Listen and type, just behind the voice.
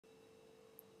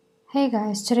Hey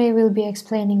guys, today we'll be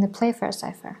explaining the Playfair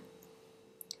Cipher.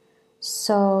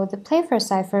 So the Playfair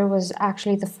Cipher was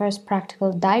actually the first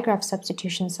practical digraph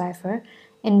substitution cipher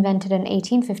invented in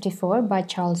 1854 by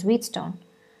Charles Wheatstone.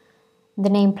 The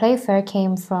name Playfair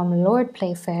came from Lord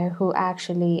Playfair, who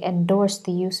actually endorsed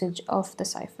the usage of the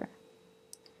cipher.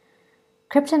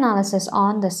 Cryptanalysis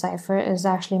on the cipher is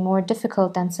actually more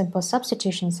difficult than simple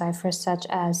substitution ciphers such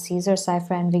as Caesar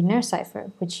cipher and Wigner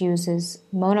cipher, which uses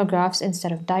monographs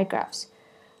instead of digraphs.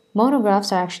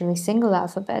 Monographs are actually single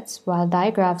alphabets, while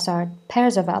digraphs are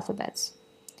pairs of alphabets.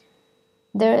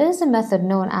 There is a method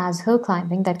known as hill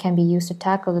climbing that can be used to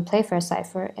tackle the Playfair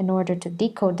cipher in order to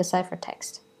decode the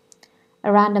ciphertext.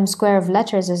 A random square of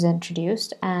letters is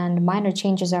introduced, and minor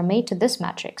changes are made to this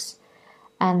matrix,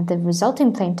 and the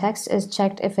resulting plaintext is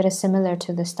checked if it is similar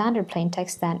to the standard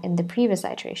plaintext than in the previous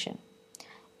iteration.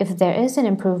 If there is an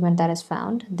improvement that is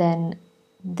found, then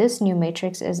this new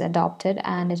matrix is adopted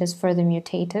and it is further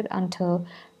mutated until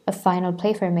a final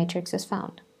Playfair matrix is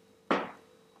found.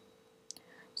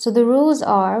 So the rules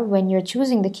are, when you're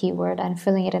choosing the keyword and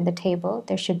filling it in the table,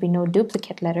 there should be no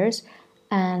duplicate letters,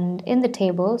 and in the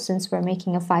table, since we're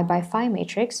making a 5 by 5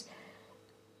 matrix,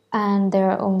 and there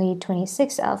are only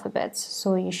 26 alphabets,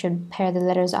 so you should pair the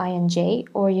letters I and J,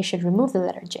 or you should remove the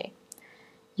letter J.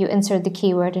 You insert the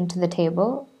keyword into the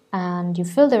table, and you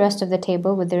fill the rest of the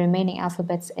table with the remaining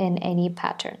alphabets in any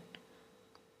pattern,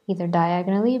 either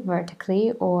diagonally,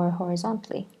 vertically, or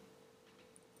horizontally.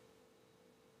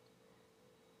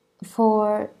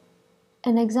 For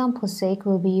an example's sake,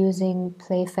 we'll be using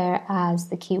Playfair as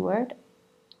the keyword.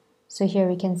 So here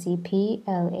we can see P,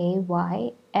 L, A,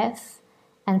 Y, F,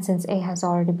 and since A has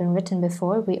already been written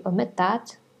before, we omit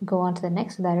that, go on to the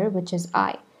next letter, which is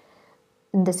I.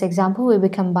 In this example, we'll be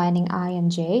combining I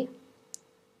and J.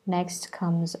 Next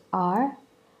comes R,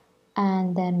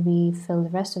 and then we fill the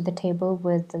rest of the table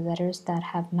with the letters that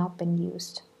have not been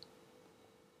used.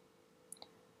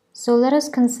 So let us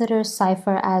consider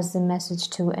cipher as the message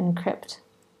to encrypt.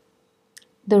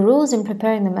 The rules in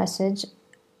preparing the message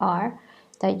are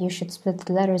that you should split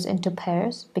the letters into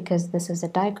pairs, because this is a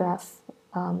digraph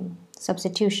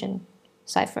substitution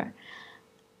cipher,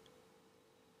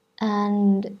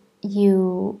 and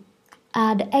you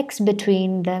add X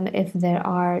between them if there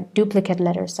are duplicate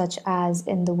letters, such as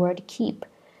in the word keep.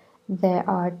 There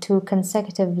are two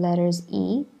consecutive letters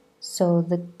E, so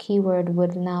the keyword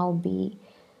would now be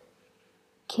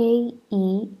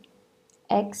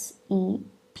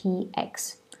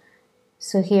KEXEPX.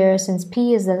 So here, since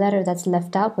P is the letter that's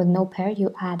left out with no pair,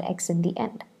 you add X in the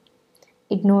end.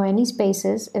 Ignore any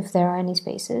spaces if there are any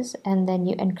spaces, and then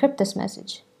you encrypt this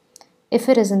message. If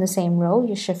it is in the same row,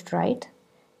 you shift right.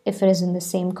 If it is in the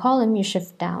same column, you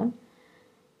shift down.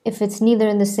 If it's neither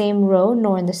in the same row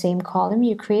nor in the same column,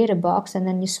 you create a box and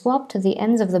then you swap to the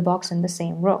ends of the box in the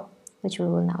same row, which we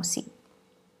will now see.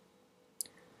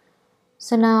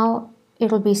 So now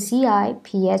it'll be CI,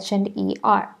 PH, and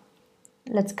ER.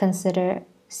 Let's consider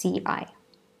CI.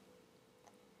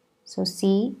 So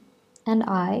C and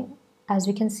I, as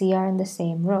we can see, are in the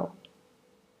same row.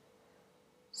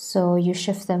 So you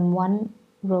shift them one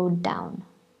row down,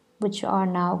 which are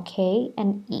now K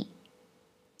and E.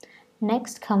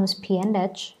 Next comes P and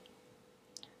H,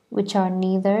 which are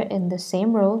neither in the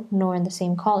same row nor in the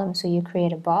same column, so you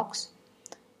create a box,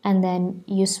 and then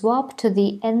you swap to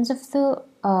the ends of the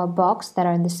box that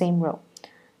are in the same row.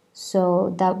 So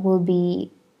that will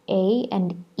be A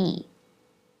and E.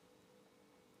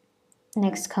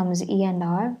 Next comes E and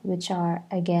R, which are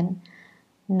again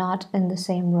not in the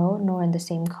same row nor in the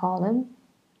same column.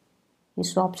 You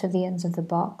swap to the ends of the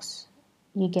box.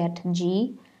 You get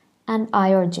G and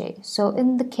I or J. So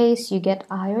in the case you get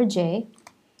I or J,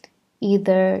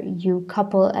 either you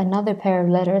couple another pair of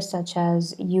letters such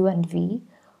as U and V,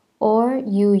 or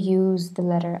you use the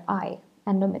letter I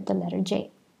and omit the letter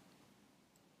J.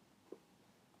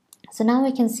 So now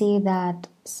we can see that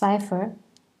cipher,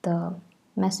 the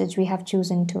message we have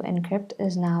chosen to encrypt,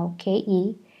 is now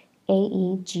KEAEGI.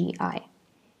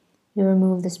 You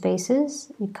remove the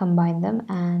spaces, you combine them,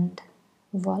 and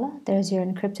voila, there's your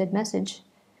encrypted message.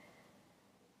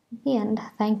 The end.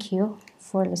 Thank you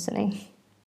for listening.